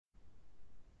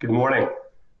Good morning.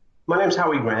 My name is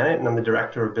Granat, and I'm the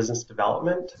Director of Business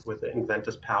Development with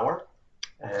Inventus Power.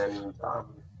 And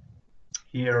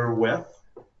here with...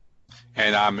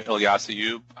 And I'm Ilyas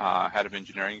Ayub, Head of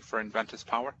Engineering for Inventus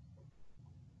Power.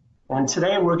 And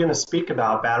today we're going to speak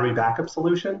about battery backup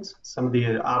solutions, some of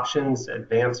the options,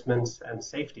 advancements, and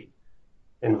safety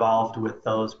involved with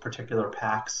those particular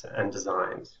packs and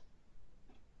designs.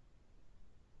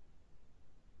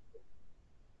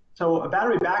 So a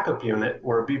battery backup unit,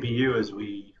 or a BBU as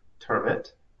we term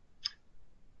it,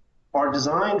 are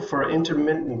designed for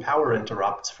intermittent power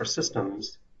interrupts for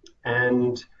systems,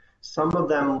 and some of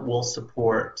them will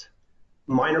support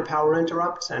minor power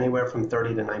interrupts, anywhere from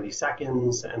 30 to 90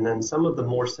 seconds, and then some of the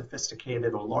more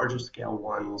sophisticated or larger scale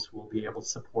ones will be able to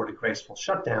support a graceful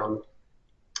shutdown.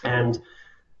 And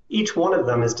each one of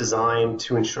them is designed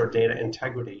to ensure data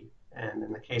integrity, and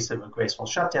in the case of a graceful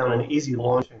shutdown, an easy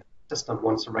launching system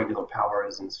once the regular power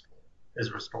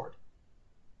is restored.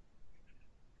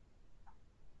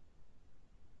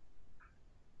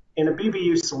 In a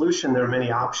BBU solution, there are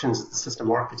many options that the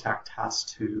system architect has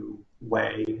to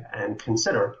weigh and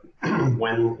consider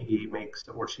when he makes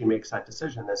or she makes that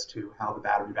decision as to how the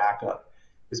battery backup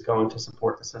is going to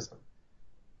support the system.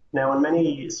 Now, in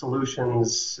many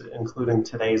solutions, including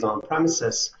today's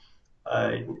on-premises,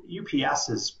 UPS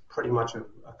is pretty much a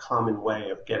common way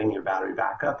of getting your battery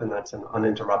backup, and that's an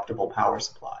uninterruptible power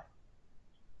supply.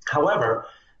 However,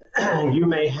 you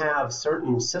may have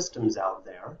certain systems out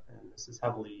there, and this is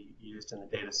heavily used in the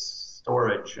data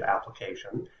storage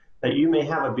application, that you may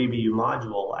have a BBU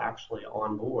module actually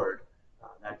on board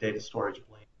that data storage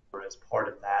blade as part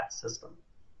of that system.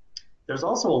 There's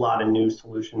also a lot of new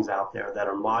solutions out there that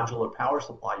are modular power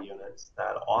supply units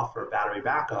that offer battery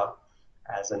backup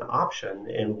as an option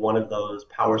in one of those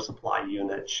power supply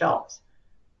unit shelves.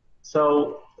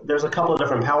 So there's a couple of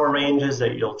different power ranges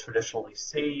that you'll traditionally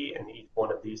see in each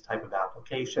one of these type of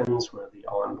applications, where the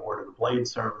onboard of the blade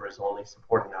server is only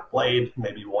supporting that blade,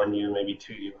 maybe 1U, maybe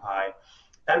 2U high.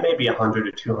 That may be 100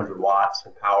 to 200 watts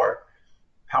in power.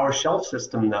 Power shelf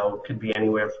system, though, could be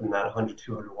anywhere from that 100,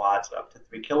 200 watts up to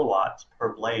 3 kilowatts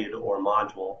per blade or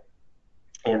module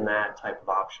in that type of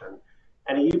option.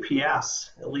 And a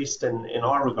UPS, at least in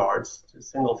our regards, to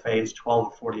single phase 12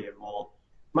 or 48 volt,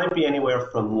 might be anywhere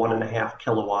from 1.5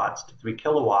 kilowatts to 3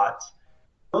 kilowatts.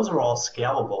 Those are all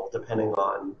scalable depending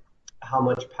on how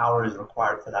much power is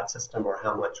required for that system or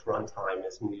how much runtime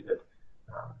is needed.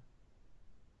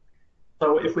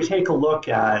 So if we take a look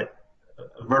at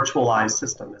a virtualized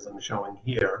system, as I'm showing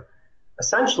here,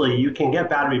 essentially you can get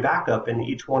battery backup in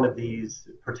each one of these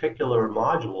particular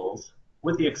modules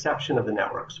with the exception of the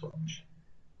network switch.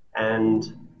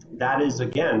 And that is,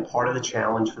 again, part of the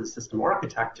challenge for the system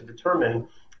architect to determine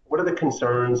what are the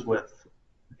concerns with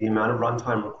the amount of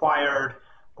runtime required,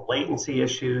 the latency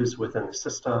issues within the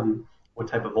system, what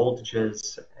type of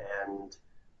voltages, and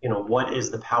what is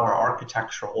the power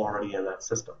architecture already in that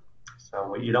system. So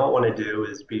what you don't want to do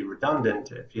is be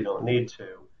redundant if you don't need to,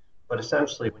 but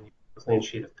essentially when you have a clean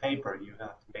sheet of paper, you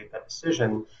have to make that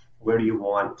decision, where do you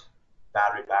want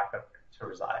battery backup to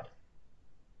reside.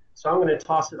 So I'm going to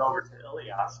toss it over to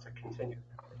Ilyas to continue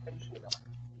the conversation about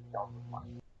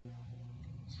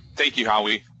Thank you,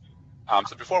 Howie.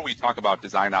 So before we talk about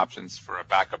design options for a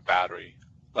backup battery,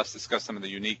 let's discuss some of the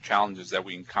unique challenges that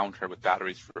we encounter with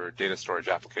batteries for data storage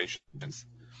applications.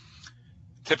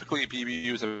 Typically,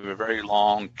 BBUs have a very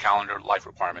long calendar life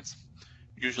requirements.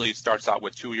 Usually it starts out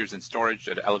with 2 years in storage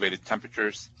at elevated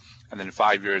temperatures and then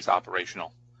 5 years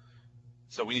operational.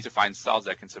 So we need to find cells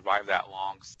that can survive that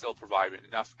long, still provide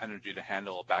enough energy to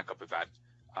handle a backup event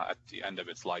at the end of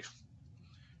its life.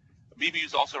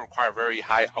 BBUs also require very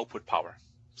high output power.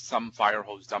 Some fire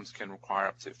hose dumps can require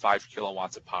up to 5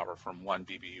 kilowatts of power from one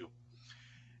BBU.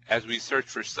 As we search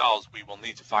for cells, we will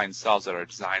need to find cells that are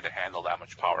designed to handle that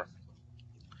much power.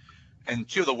 And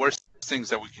two of the worst things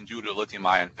that we can do to a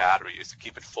lithium-ion battery is to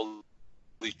keep it fully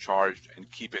charged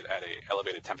and keep it at an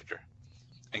elevated temperature.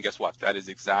 And guess what? That is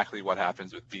exactly what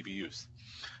happens with BBUs.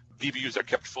 BBUs are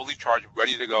kept fully charged,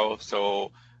 ready to go,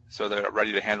 so they're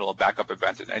ready to handle a backup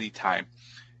event at any time,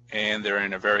 and they're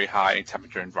in a very high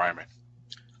temperature environment.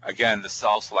 Again, the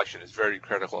cell selection is very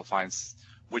critical to find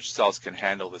which cells can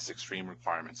handle this extreme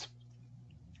requirements.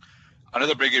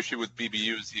 Another big issue with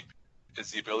BBUs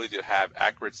is the ability to have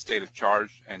accurate state of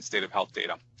charge and state of health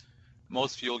data.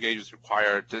 Most fuel gauges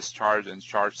require discharge and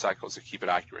charge cycles to keep it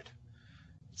accurate.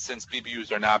 Since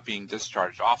BBUs are not being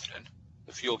discharged often,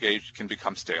 the fuel gauge can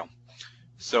become stale.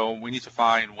 So we need to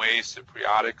find ways to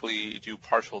periodically do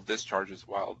partial discharges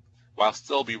while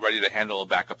still be ready to handle a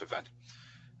backup event.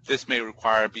 This may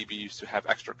require BBUs to have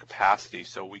extra capacity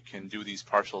so we can do these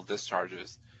partial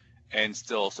discharges and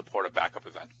still support a backup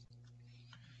event.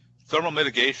 Thermal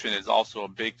mitigation is also a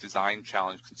big design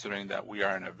challenge, considering that we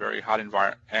are in a very hot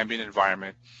ambient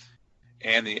environment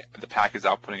and the pack is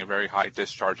outputting a very high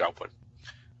discharge output.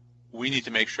 We need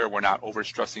to make sure we're not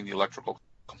overstressing the electrical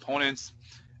components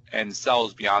and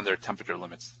cells beyond their temperature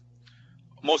limits.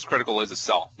 Most critical is the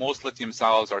cell. Most lithium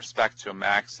cells are spec'd to a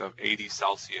max of 80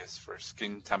 Celsius for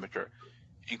skin temperature,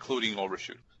 including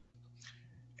overshoot.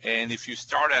 And if you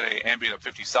start at an ambient of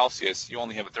 50 Celsius, you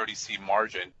only have a 30 C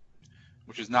margin,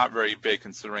 which is not very big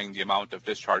considering the amount of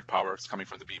discharge power that's coming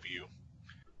from the BBU.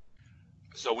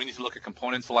 So we need to look at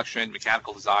component selection,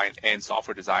 mechanical design, and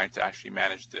software design to actually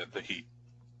manage the heat.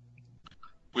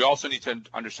 We also need to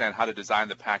understand how to design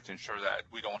the pack to ensure that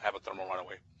we don't have a thermal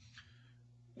runaway.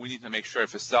 We need to make sure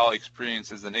if a cell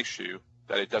experiences an issue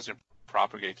that it doesn't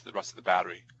propagate to the rest of the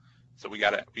battery. So we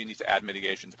need to add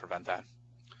mitigation to prevent that.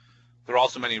 There are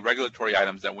also many regulatory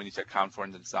items that we need to account for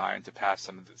in the design to pass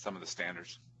some of the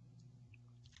standards.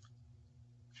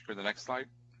 Go to the next slide.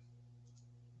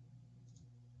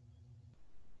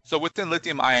 So within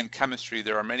lithium-ion chemistry,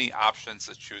 there are many options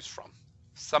to choose from.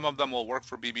 Some of them will work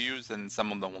for BBUs and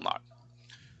some of them will not.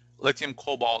 Lithium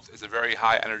cobalt is a very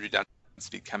high energy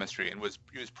density chemistry and was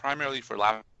used primarily for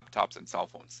laptops and cell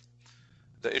phones.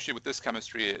 The issue with this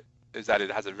chemistry is that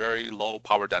it has a very low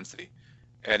power density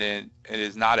and it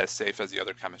is not as safe as the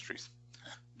other chemistries.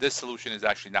 This solution is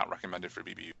actually not recommended for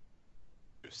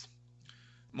BBUs.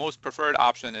 Most preferred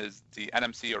option is the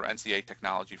NMC or NCA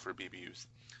technology for BBUs.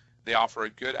 They offer a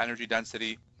good energy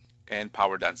density and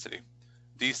power density.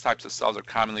 These types of cells are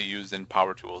commonly used in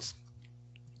power tools.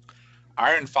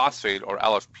 Iron phosphate or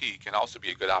LFP can also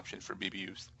be a good option for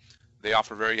BBUs. They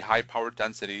offer very high power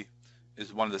density,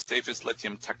 is one of the safest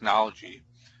lithium technology,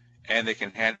 and they can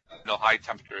handle high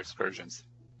temperature excursions.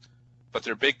 But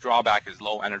their big drawback is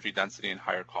low energy density and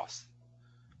higher costs.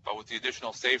 But with the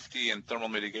additional safety and thermal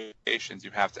mitigations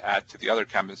you have to add to the other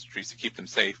chemistries to keep them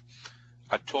safe,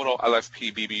 a total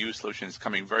LFP BBU solution is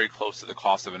coming very close to the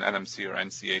cost of an NMC or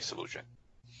NCA solution.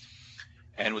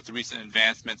 And with the recent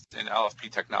advancements in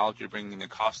LFP technology bringing the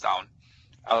cost down,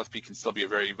 LFP can still be a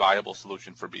very viable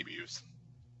solution for BBUs.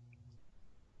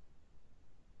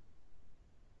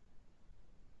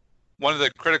 One of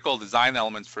the critical design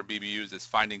elements for BBUs is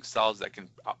finding cells that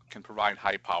can provide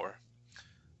high power.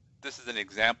 This is an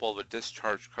example of a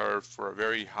discharge curve for a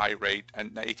very high rate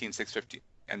and 18650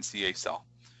 NCA cell.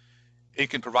 It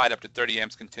can provide up to 30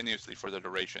 amps continuously for the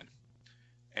duration.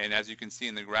 And as you can see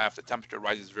in the graph, the temperature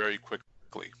rises very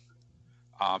quickly.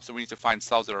 So we need to find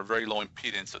cells that are very low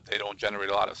impedance so they don't generate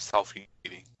a lot of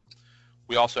self-heating.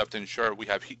 We also have to ensure we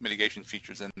have heat mitigation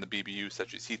features in the BBU,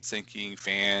 such as heat sinking,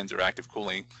 fans, or active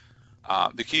cooling.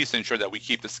 The key is to ensure that we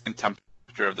keep the skin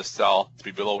temperature of the cell to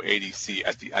be below 80 C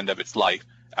at the end of its life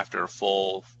after a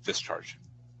full discharge.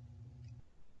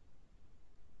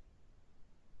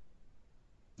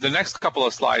 The next couple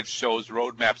of slides shows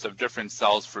roadmaps of different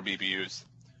cells for BBUs.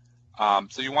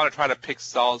 So you want to try to pick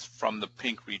cells from the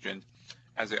pink region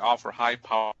as they offer high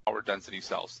power density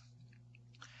cells.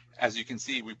 As you can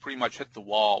see, we pretty much hit the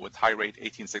wall with high rate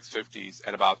 18650s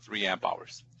at about 3 amp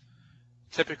hours.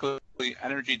 Typically,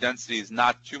 energy density is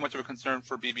not too much of a concern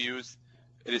for BBUs.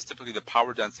 It is typically the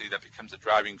power density that becomes a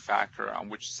driving factor on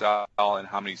which cell and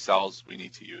how many cells we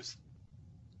need to use.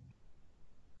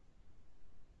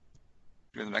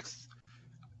 Go to the next.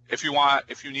 If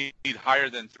you need higher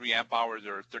than 3 amp hours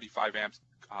or 35 amps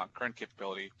current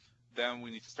capability, then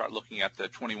we need to start looking at the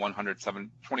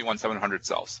 21700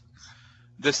 cells.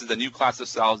 This is the new class of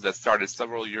cells that started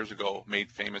several years ago, made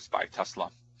famous by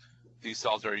Tesla. These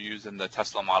cells are used in the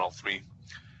Tesla Model 3.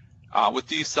 With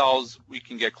these cells, we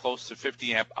can get close to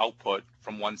 50 amp output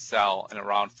from one cell and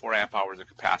around 4 amp hours of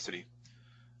capacity.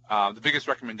 The biggest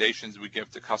recommendations we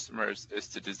give to customers is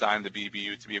to design the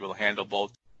BBU to be able to handle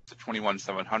both the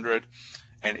 21700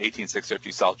 and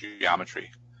 18650 cell geometry.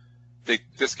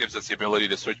 This gives us the ability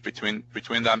to switch between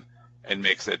them and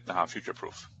makes it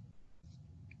future-proof.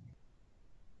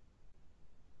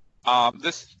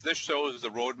 This shows the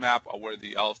roadmap of where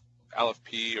the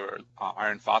LFP or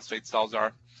iron phosphate cells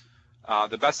are.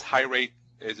 The best high rate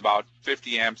is about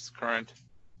 50 amps current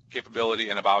capability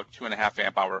and about 2.5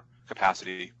 amp hour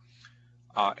capacity.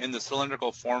 In the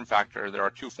cylindrical form factor, there are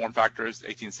two form factors,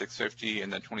 18650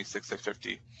 and then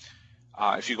 26650.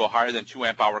 If you go higher than 2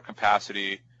 amp hour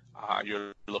capacity,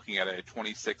 you're looking at a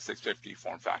 26650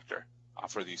 form factor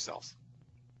for these cells.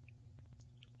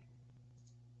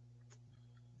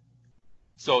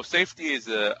 So safety is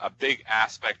a big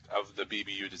aspect of the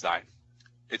BBU design.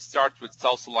 It starts with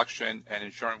cell selection and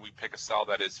ensuring we pick a cell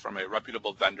that is from a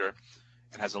reputable vendor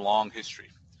and has a long history.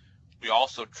 We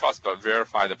also trust but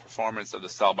verify the performance of the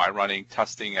cell by running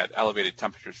testing at elevated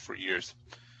temperatures for years.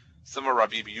 Some of our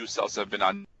BBU cells have been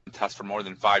on test for more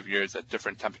than 5 years at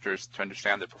different temperatures to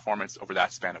understand the performance over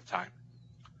that span of time.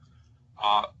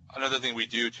 Another thing we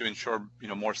do to ensure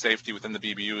more safety within the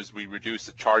BBU is we reduce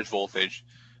the charge voltage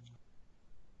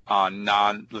on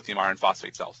non-lithium iron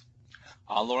phosphate cells.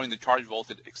 Lowering the charge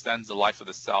voltage extends the life of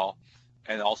the cell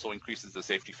and also increases the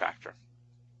safety factor.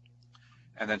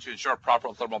 And then to ensure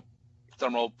proper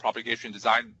thermal propagation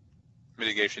design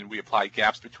mitigation, we apply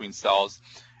gaps between cells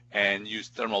and use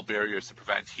thermal barriers to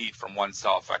prevent heat from one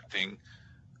cell affecting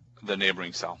the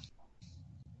neighboring cell.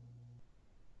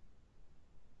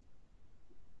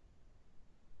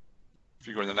 If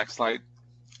you go to the next slide.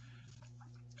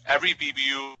 Every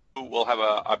BBU will have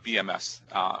a BMS,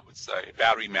 it's a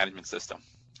battery management system.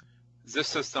 This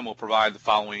system will provide the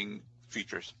following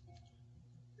features.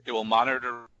 It will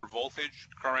monitor voltage,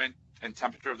 current, and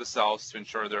temperature of the cells to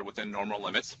ensure they're within normal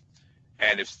limits.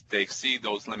 And if they exceed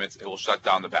those limits, it will shut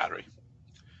down the battery.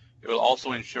 It will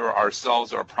also ensure our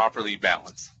cells are properly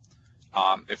balanced.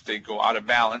 If they go out of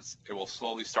balance, it will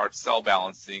slowly start cell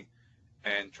balancing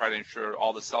and try to ensure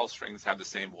all the cell strings have the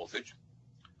same voltage.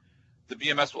 The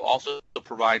BMS will also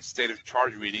provide state of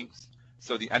charge readings,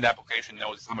 so the end application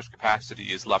knows how much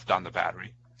capacity is left on the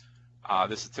battery.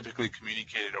 This is typically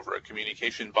communicated over a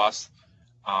communication bus,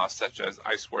 such as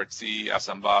I2C,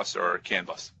 SM bus, or CAN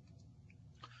bus.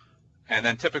 And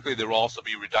then typically there will also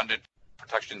be redundant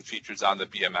protection features on the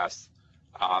BMS,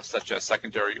 such as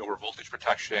secondary overvoltage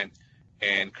protection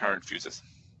and current fuses.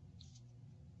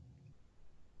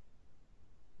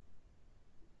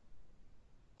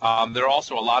 There are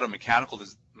also a lot of mechanical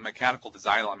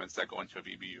design elements that go into a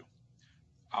BBU.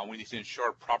 We need to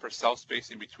ensure proper cell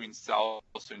spacing between cells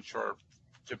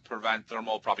to prevent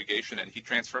thermal propagation and heat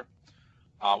transfer.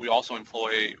 We also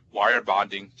employ wire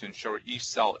bonding to ensure each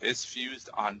cell is fused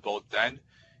on both ends.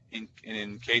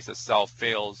 In case a cell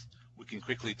fails, we can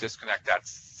quickly disconnect that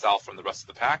cell from the rest of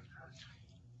the pack.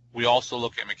 We also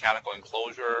look at mechanical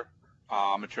enclosure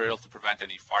materials to prevent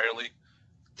any fire leak.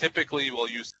 Typically, we'll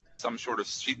use some sort of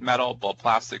sheet metal, but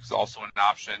plastic is also an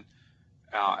option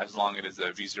as long as it is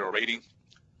a V0 rating.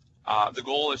 The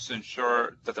goal is to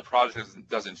ensure that the project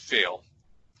doesn't fail,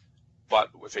 but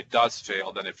if it does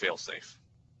fail, then it fails safe.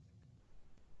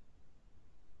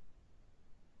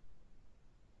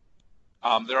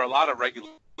 There are a lot of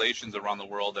regulations around the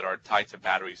world that are tied to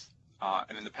batteries.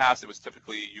 And in the past, it was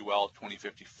typically UL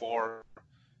 2054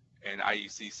 and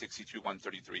IEC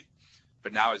 62133.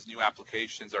 But now as new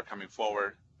applications are coming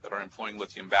forward that are employing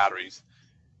lithium batteries,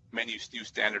 many new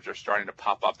standards are starting to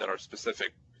pop up that are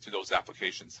specific to those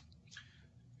applications.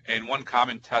 And one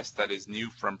common test that is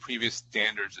new from previous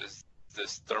standards is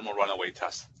this thermal runaway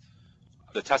test.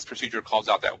 The test procedure calls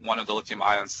out that one of the lithium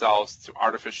ion cells to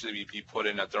artificially be put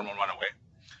in a thermal runaway.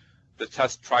 The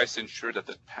test tries to ensure that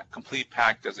the complete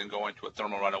pack doesn't go into a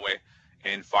thermal runaway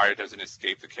and fire doesn't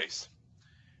escape the case.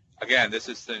 Again, this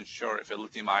is to ensure if a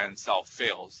lithium ion cell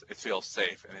fails, it fails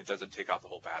safe and it doesn't take out the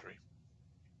whole battery.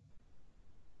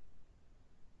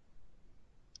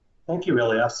 Thank you,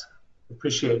 Ilyas.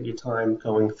 Appreciate your time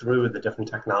going through the different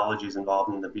technologies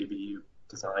involved in the BBU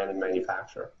design and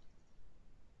manufacture.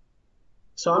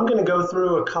 So I'm going to go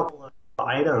through a couple of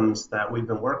items that we've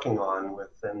been working on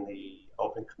within the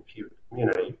open compute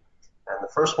community. And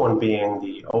the first one being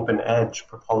the open edge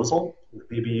proposal. The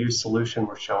BBU solution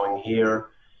we're showing here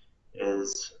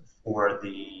is for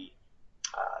the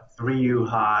 3U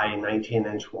high,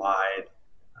 19-inch wide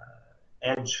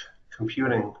edge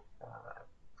computing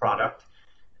product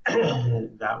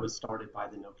that was started by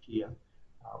the Nokia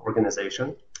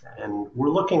organization. And we're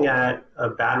looking at a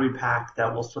battery pack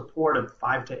that will support a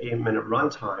 5 to 8 minute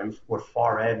runtime for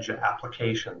far edge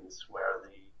applications where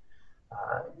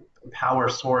the power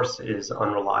source is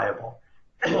unreliable.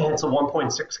 It's a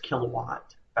 1.6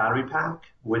 kilowatt battery pack,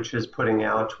 which is putting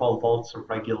out 12 volts of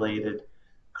regulated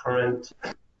current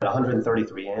at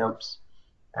 133 amps.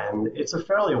 And it's a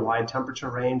fairly wide temperature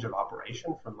range of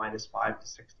operation from -5 to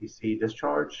 60 C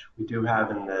discharge. We do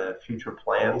have in the future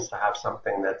plans to have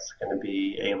something that's going to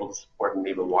be able to support an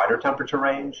even wider temperature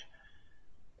range.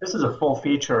 This is a full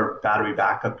feature battery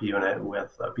backup unit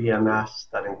with a BMS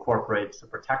that incorporates the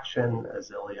protection, as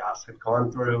Ilyas had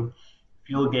gone through,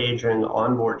 fuel gauging,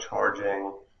 onboard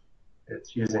charging.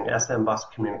 It's using SM bus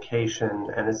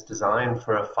communication, and it's designed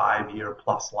for a 5-year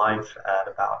plus life at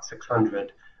about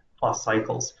 600 plus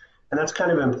cycles. And that's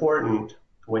kind of important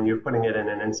when you're putting it in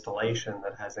an installation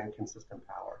that has inconsistent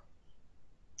power.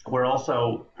 We're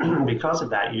also, because of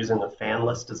that, using a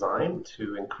fanless design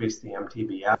to increase the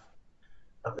MTBF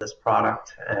of this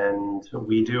product. And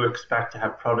we do expect to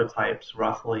have prototypes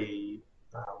roughly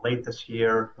late this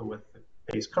year with the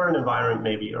base current environment,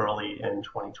 maybe early in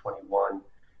 2021.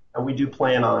 And we do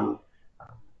plan on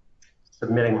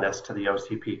submitting this to the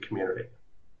OCP community.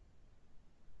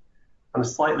 On a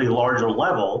slightly larger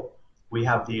level, we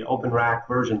have the OpenRack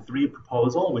version 3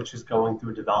 proposal, which is going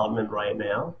through development right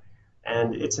now.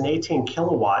 And it's an 18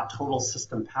 kilowatt total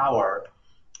system power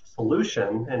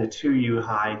solution and a 2U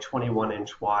high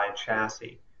 21-inch wide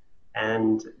chassis.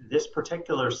 And this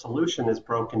particular solution is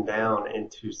broken down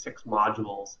into 6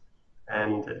 modules,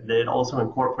 and it also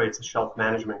incorporates a shelf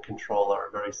management controller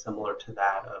very similar to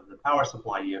that of the power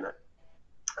supply unit.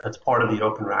 That's part of the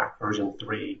OpenRack version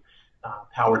 3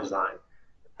 power design.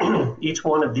 Each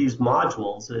one of these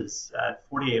modules is at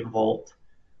 48 volt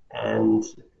and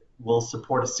will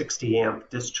support a 60 amp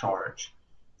discharge.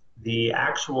 The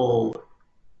actual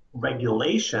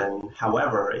regulation,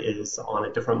 however, is on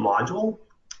a different module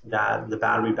that the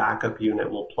battery backup unit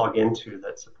will plug into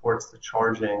that supports the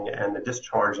charging and the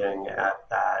discharging at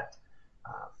that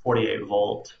 48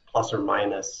 volt plus or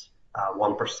minus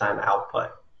 1%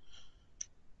 output.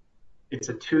 It's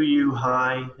a 2U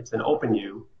high, it's an open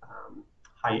U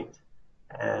height,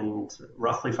 and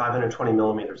roughly 520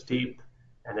 millimeters deep,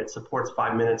 and it supports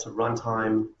 5 minutes of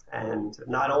runtime. And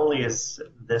not only is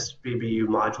this BBU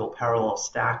module parallel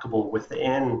stackable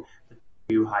within the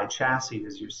 2U high chassis,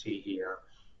 as you see here,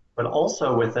 but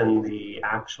also within the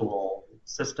actual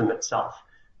system itself.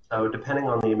 So depending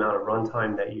on the amount of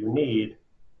runtime that you need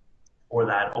for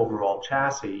that overall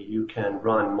chassis, you can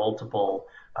run multiple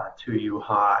 2U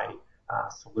high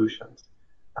solutions.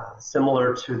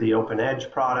 Similar to the OpenEdge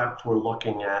product, we're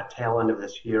looking at tail end of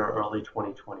this year, early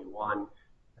 2021.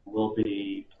 We'll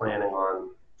be planning on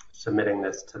submitting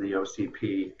this to the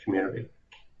OCP community.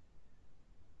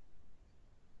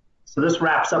 So this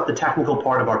wraps up the technical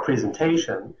part of our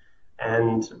presentation.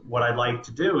 And what I'd like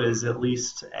to do is at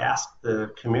least ask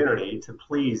the community to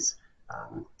please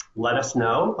let us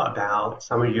know about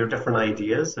some of your different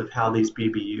ideas of how these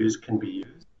BBUs can be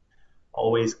used.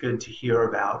 Always good to hear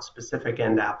about specific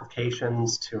end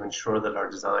applications to ensure that our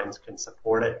designs can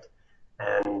support it.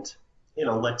 And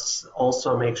let's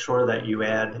also make sure that you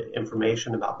add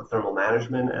information about the thermal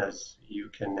management. As you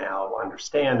can now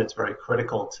understand, it's very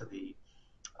critical to the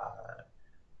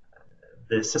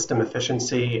system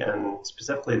efficiency and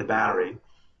specifically the battery.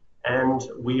 And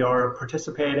we are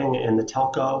participating in the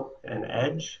telco and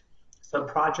edge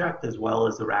sub-project as well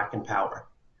as the rack and power.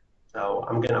 So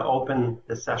I'm going to open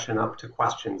the session up to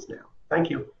questions now. Thank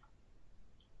you.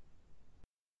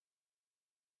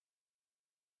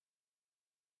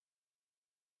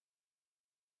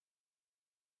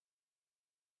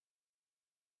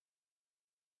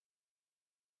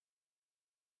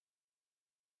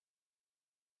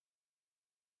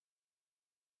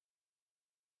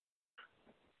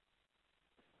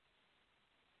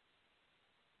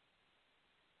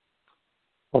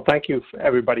 Well, thank you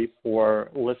everybody for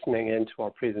listening into our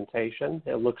presentation.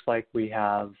 It looks like we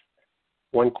have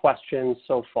one question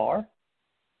so far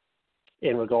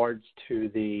in regards to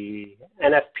the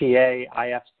NFPA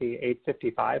IFC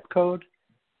 855 code.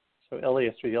 So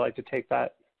Ilyas, would you like to take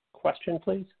that question,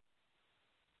 please?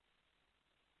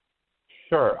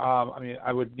 Sure.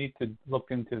 I would need to look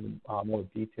into more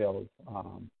details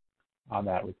on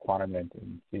that requirement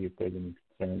and see if there's any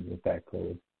concerns with that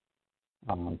code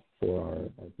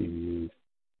for our BBUs.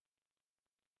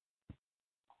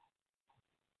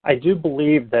 I do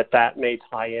believe that that may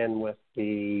tie in with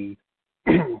the,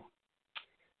 I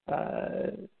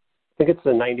think it's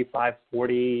the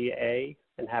 9540A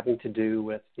and having to do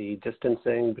with the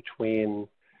distancing between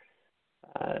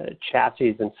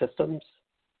chassis and systems.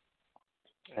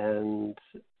 And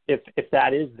if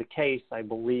that is the case, I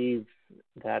believe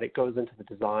that it goes into the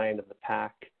design of the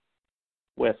pack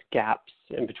with gaps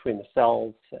in between the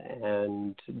cells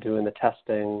and doing the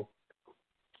testing,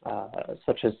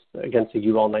 such as against the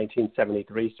UL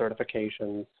 1973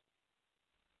 certifications.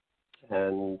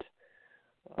 And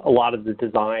a lot of the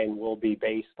design will be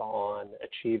based on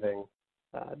achieving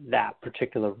that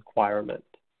particular requirement.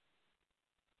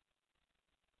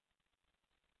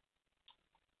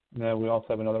 And then we also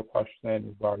have another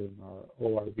question regarding our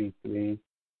ORV3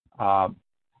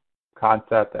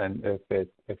 concept and if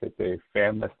it's a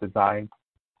fanless design.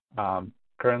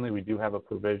 Currently, we do have a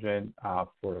provision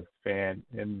for a fan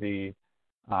in the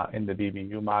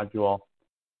BBU module.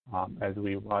 As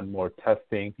we run more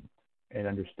testing and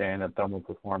understand the thermal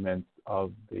performance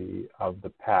of the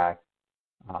pack,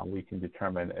 we can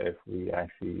determine if we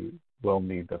actually will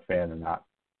need the fan or not.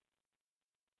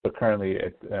 but currently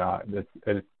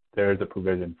there is a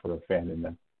provision for a fan in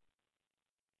them.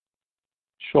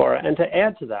 Sure, and to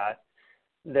add to that,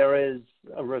 there is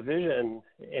a revision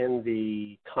in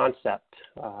the concept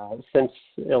since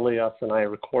Ilyas and I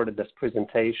recorded this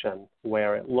presentation,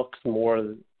 where it looks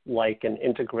more like an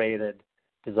integrated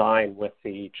design with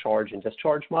the charge and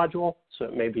discharge module, so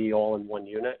it may be all in one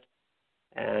unit.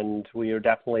 And we are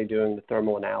definitely doing the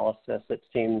thermal analysis. It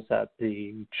seems that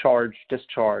the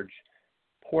charge-discharge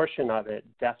portion of it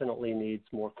definitely needs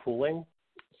more cooling.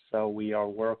 So we are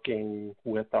working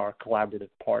with our collaborative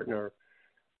partner,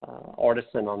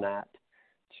 Artisan, on that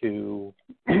to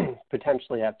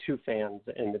potentially have 2 fans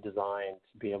in the design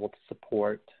to be able to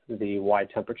support the wide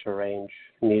temperature range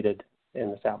needed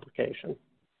in this application.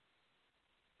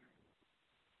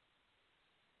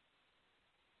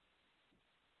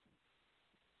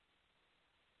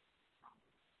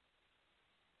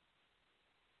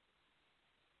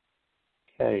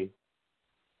 Okay.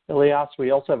 Ilyas,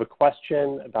 we also have a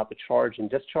question about the charge and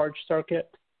discharge circuit.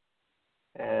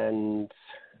 And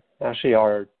actually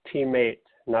our teammate,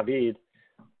 Navid,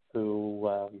 who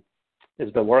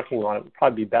has been working on it, would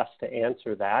probably be best to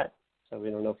answer that. So we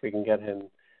don't know if we can get him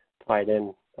tied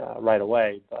in right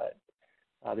away. But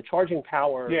the charging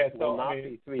power will not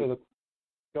be 3.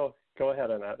 So go ahead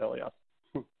on that, Ilyas.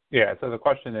 Yeah, so the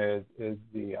question is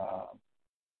the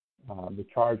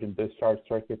charge and discharge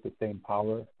circuit the same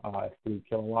power, 3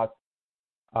 kilowatts?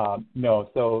 No,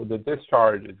 so the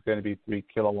discharge is going to be 3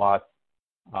 kilowatts.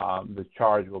 The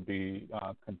charge will be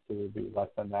considerably less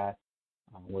than that.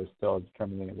 We're still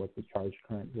determining what the charge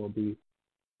current will be.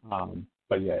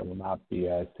 But yeah, it will not be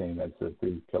as same as the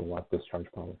 3 kilowatt discharge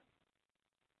power.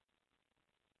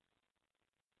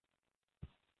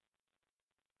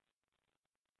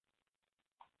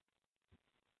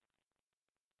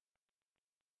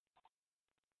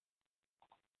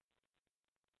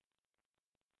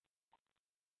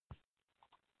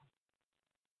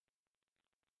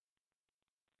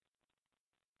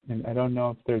 And I don't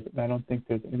know if I don't think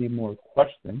there's any more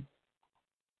questions.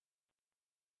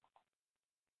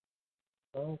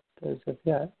 Well, there's a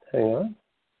yet. Hang on.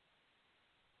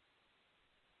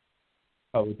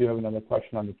 Oh, we do have another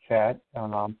question on the chat.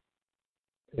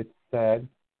 It said,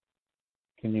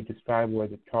 can you describe where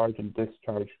the charge and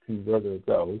discharge converter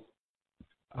goes?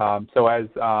 So as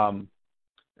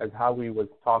Howie was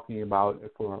talking about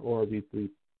for our ORV3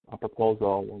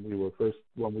 proposal,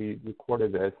 when we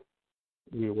recorded this,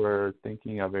 we were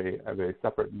thinking of a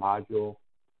separate module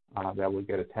that would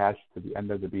get attached to the end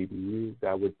of the BBU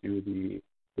that would do the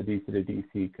DC to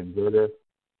DC converter.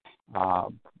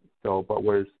 But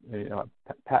we're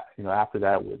after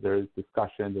that there's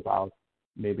discussions about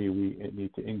maybe we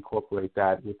need to incorporate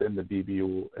that within the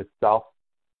BBU itself.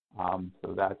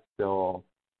 So that's still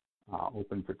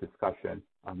open for discussion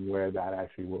on where that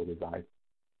actually will reside.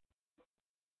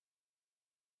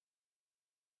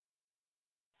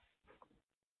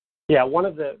 Yeah, one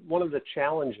of the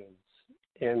challenges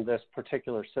in this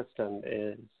particular system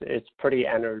is it's pretty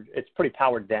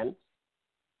power dense.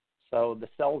 So the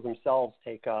cells themselves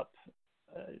take up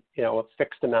a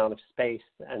fixed amount of space,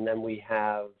 and then we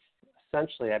have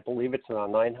essentially, I believe it's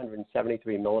around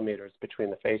 973 millimeters between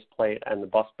the faceplate and the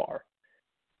bus bar.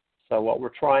 So what we're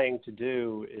trying to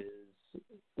do is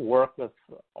work with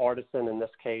Artisan in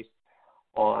this case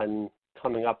on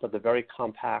coming up with a very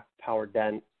compact, power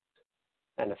dense,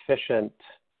 and efficient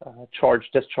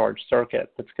charge-discharge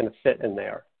circuit that's going to fit in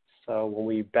there. So when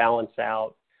we balance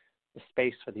out the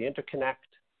space for the interconnect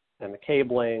and the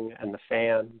cabling and the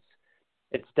fans,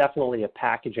 it's definitely a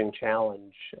packaging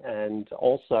challenge, and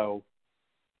also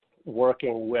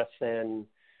working within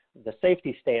the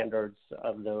safety standards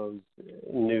of those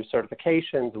new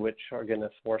certifications, which are going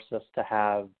to force us to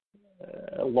have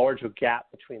a larger gap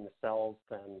between the cells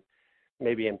than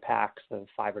maybe in packs of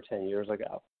 5 or 10 years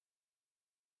ago.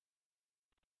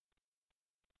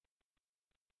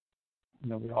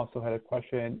 We also had a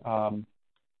question.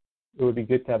 It would be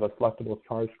good to have a selectable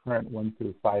charge current 1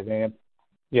 through 5 amps.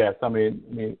 Yes, I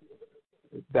mean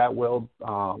that will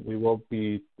we will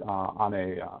be on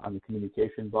a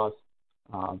communication bus,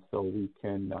 so we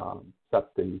can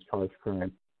set the charge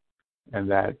current, and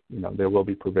that there will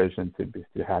be provision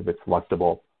to have it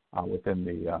selectable within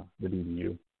the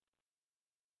BBU.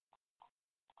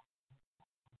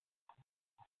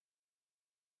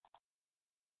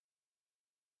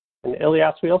 And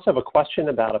Ilyas, we also have a question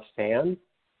about a fan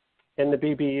in the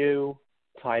BBU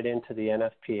tied into the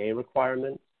NFPA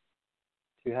requirements.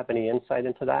 Do you have any insight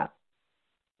into that?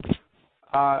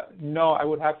 No, I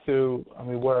would have to. I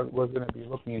mean, we're going to be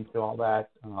looking into all that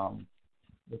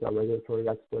with our regulatory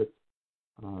experts.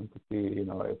 to see,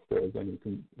 if there's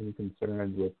any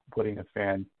concerns with putting a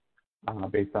fan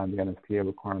based on the NFPA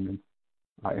requirements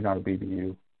in our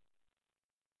BBU.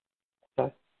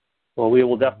 Okay. Well, we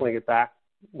will definitely get back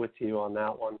with you on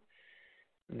that one.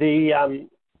 The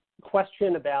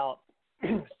question about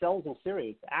cells in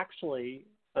series, actually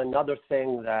another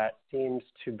thing that seems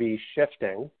to be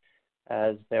shifting,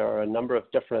 as there are a number of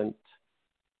different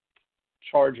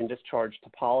charge and discharge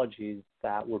topologies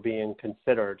that were being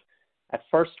considered. At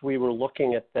first, we were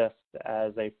looking at this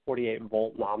as a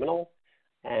 48-volt nominal,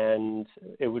 and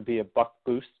it would be a buck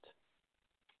boost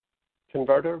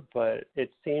converter, but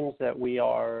it seems that we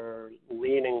are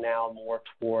leaning now more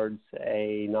towards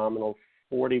a nominal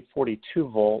 42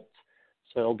 volt,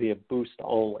 so it'll be a boost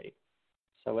only.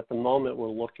 So at the moment, we're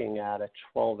looking at a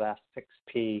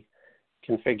 12S6P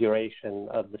configuration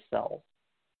of the cells.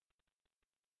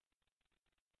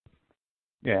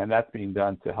 Yeah, and that's being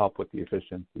done to help with the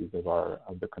efficiencies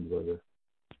of the converter.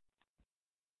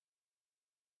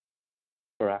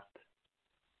 Correct.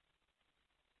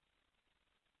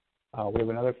 We have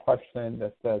another question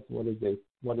that says, what is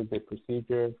a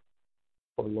procedure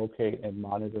for locate and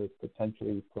monitor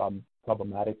potentially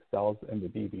problematic cells in the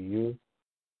DBU?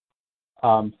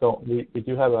 So we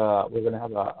do have we're going to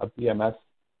have a BMS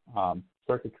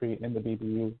circuitry in the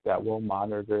DBU that will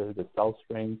monitor the cell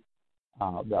strings,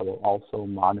 that will also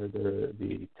monitor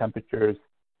the temperatures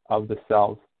of the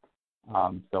cells.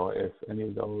 So if any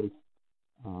of those,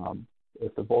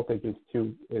 if the voltage is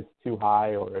too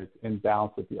high, or it's in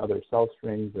balance with the other cell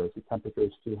strings, or if the temperature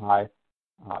is too high,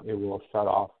 it will shut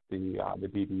off the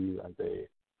DBU as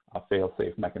a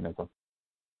fail-safe mechanism.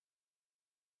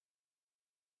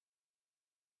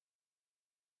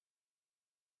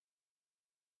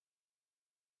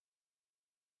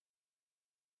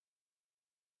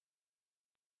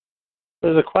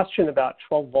 There's a question about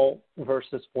 12 volt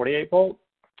versus 48 volt,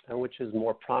 and which is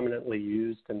more prominently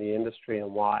used in the industry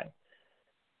and why.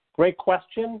 Great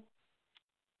question.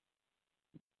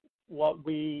 What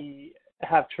we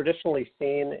have traditionally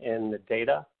seen in the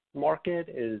data market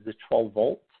is the 12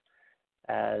 volts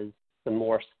as the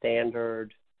more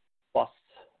standard bus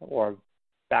or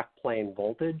backplane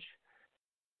voltage.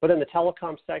 But in the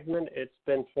telecom segment, it's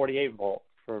been 48 volt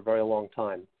for a very long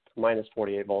time, minus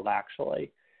 48 volt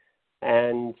actually.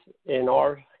 And in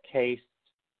our case,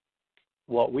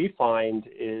 what we find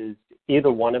is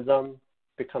either one of them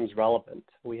becomes relevant.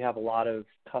 We have a lot of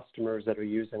customers that are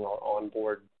using our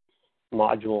onboard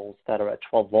modules that are at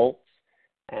 12 volts,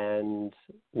 and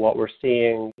what we're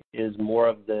seeing is more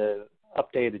of the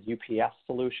updated UPS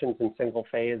solutions in single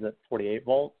phase at 48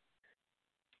 volts.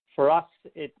 For us,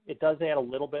 it does add a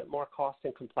little bit more cost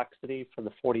and complexity for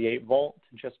the 48 volt,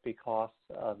 just because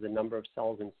of the number of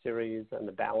cells in series and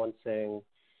the balancing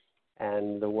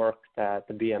and the work that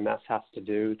the BMS has to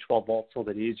do. 12 volts a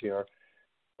little bit easier.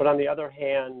 But on the other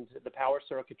hand, the power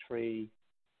circuitry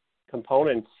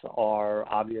components are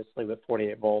obviously with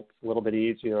 48 volts a little bit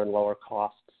easier and lower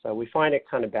cost. So we find it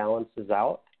kind of balances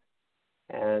out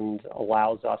and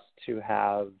allows us to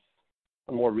have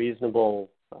a more reasonable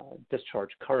discharge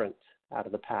current out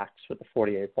of the packs with the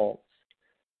 48 volts.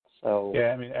 So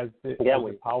yeah, I mean, as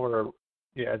the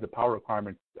power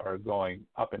requirements are going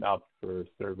up and up for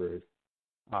servers,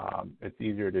 it's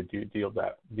easier to deal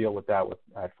with that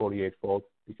at 48 volts,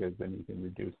 because then you can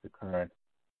reduce the current,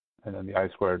 and then the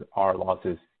I2R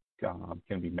losses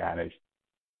can be managed,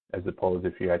 as opposed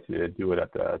if you had to do it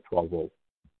at the 12 volt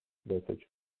voltage.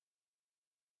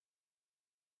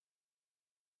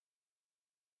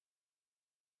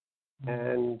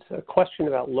 And a question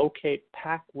about locate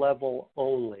pack level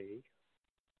only.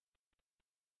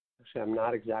 Actually, I'm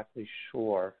not exactly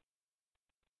sure.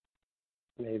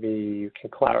 Maybe you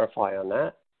can clarify on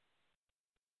that.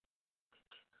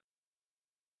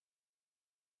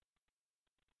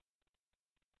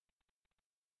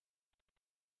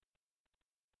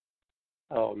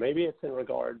 Oh, maybe it's in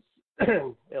regards,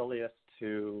 Ilyas,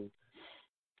 to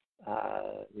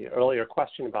the earlier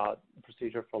question about the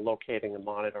procedure for locating and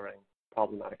monitoring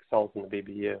problematic cells in the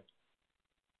BBU.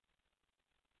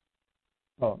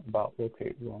 Oh, about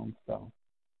locate wrong cell.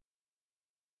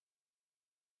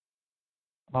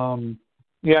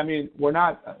 Yeah, I mean, we're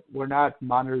not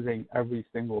monitoring every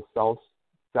single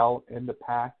cell in the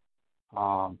pack,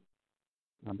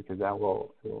 because that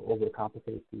will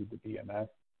overcomplicate the BMS.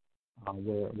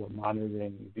 We're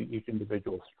monitoring each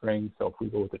individual string. So if we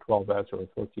go with a 12S or a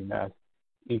 14S,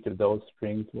 each of those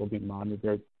strings will be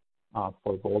monitored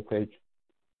for voltage.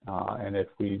 And if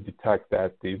we detect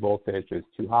that the voltage is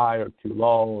too high or too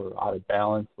low or out of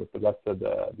balance with the rest of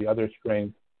the other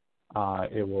strings,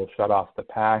 it will shut off the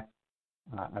pack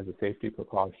as a safety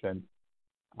precaution.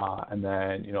 And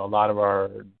then, a lot of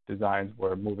our designs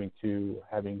were moving to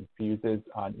having fuses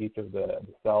on each of the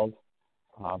cells.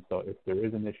 So if there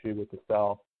is an issue with the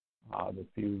cell, the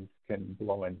fuse can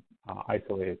blow and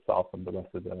isolate itself from the rest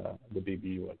of the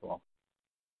BBU as well.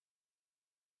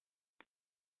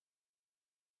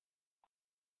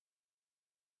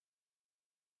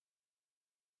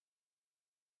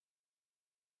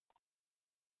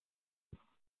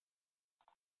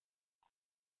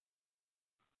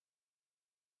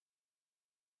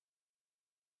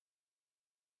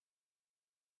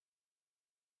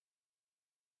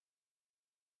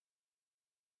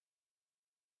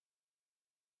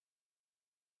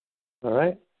 All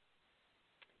right.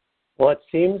 Well, it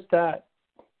seems that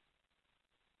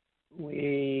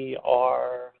we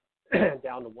are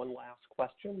down to one last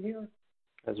question here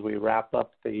as we wrap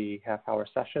up the half-hour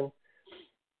session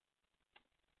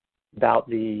about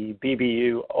the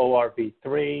BBU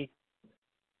ORV3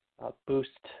 boost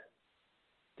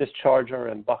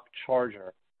discharger and buck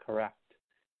charger, correct?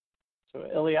 So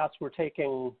Ilyas, we're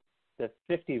taking the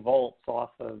 50 volts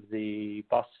off of the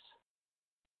bus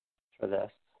for this,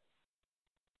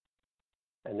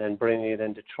 and then bringing it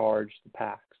in to charge the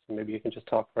packs. So maybe you can just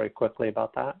talk very quickly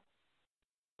about that.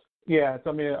 Yeah,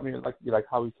 so I mean, like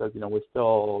how he says, we're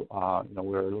still,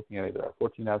 we're looking at either a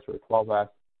 14S or a 12S,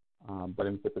 but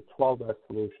if it's a 12S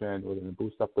solution, we're going to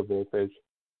boost up the voltage,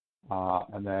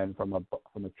 and then from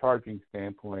a charging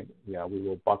standpoint, yeah, we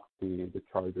will buck the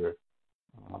charger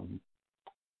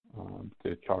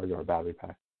to charge our battery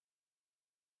pack.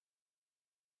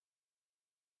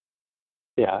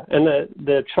 Yeah, and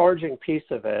the charging piece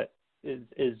of it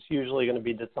is usually going to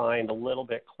be designed a little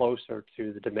bit closer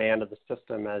to the demand of the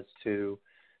system as to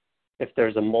if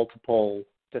there's a multiple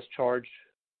discharge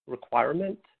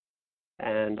requirement,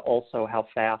 and also how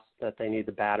fast that they need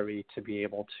the battery to be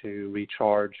able to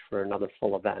recharge for another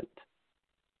full event.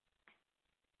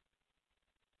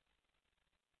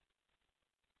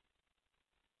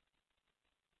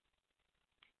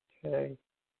 Okay,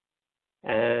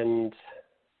 and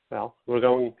well, we're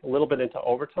going a little bit into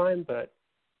overtime, but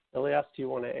Ilyas, do you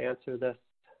want to answer this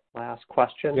last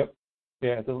question? Yep.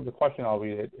 Yeah, so the question I'll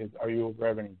read it is, are you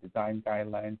aware of any design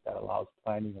guidelines that allows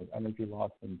planning of energy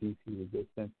loss and DC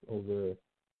resistance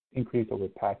increase over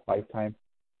pack lifetime?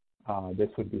 This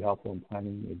would be helpful in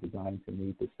planning a design to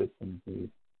meet the system's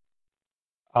needs.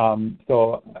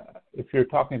 So if you're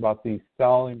talking about the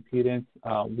cell impedance,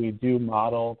 we do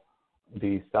model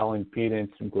the cell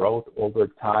impedance growth over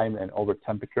time and over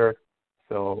temperature.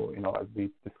 So, as we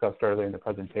discussed earlier in the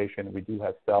presentation, we do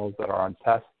have cells that are on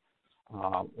test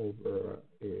over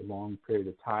a long period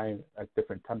of time at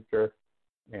different temperature.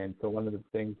 And so one of the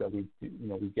things that we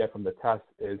get from the test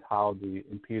is how the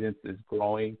impedance is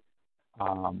growing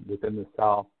within the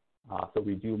cell. So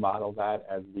we do model that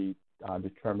as we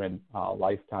determine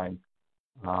lifetime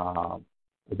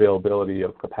availability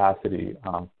of capacity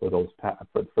for those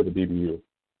for the BBU.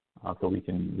 So we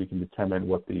can determine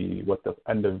what the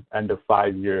end of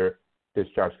 5-year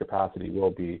discharge capacity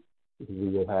will be, because we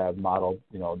will have modeled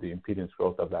the impedance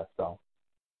growth of that cell.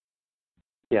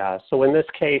 Yeah. So in this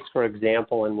case, for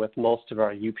example, and with most of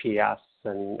our UPS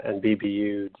and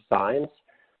BBU designs,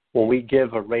 when we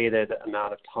give a rated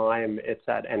amount of time, it's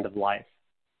at end of life.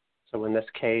 So in this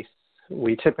case,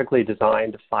 we typically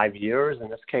designed 5 years. In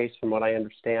this case, from what I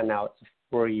understand now, it's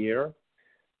for a year.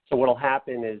 So what will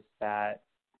happen is that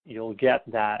you'll get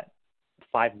that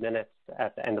 5 minutes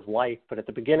at the end of life, but at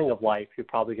the beginning of life, you're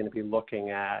probably going to be looking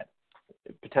at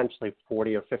potentially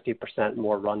 40 or 50%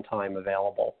 more runtime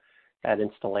available at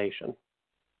installation.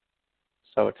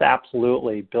 So it's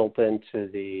absolutely built into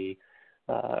the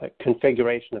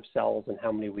configuration of cells and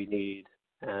how many we need.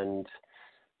 And,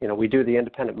 we do the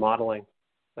independent modeling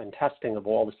and testing of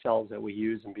all the cells that we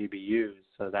use in BBUs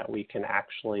so that we can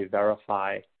actually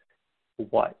verify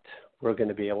what we're going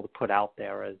to be able to put out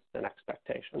there as an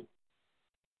expectation.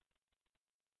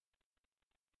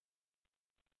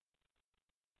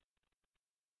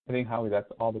 I think, Howie, that's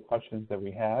all the questions that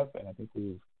we have, and I think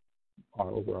we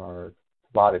are over our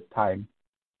allotted time.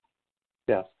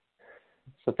 Yes.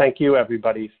 So thank you,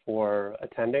 everybody, for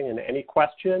attending. And any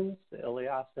questions,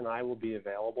 Ilyas and I will be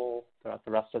available throughout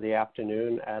the rest of the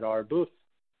afternoon at our booth.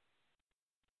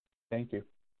 Thank you.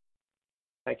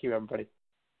 Thank you, everybody.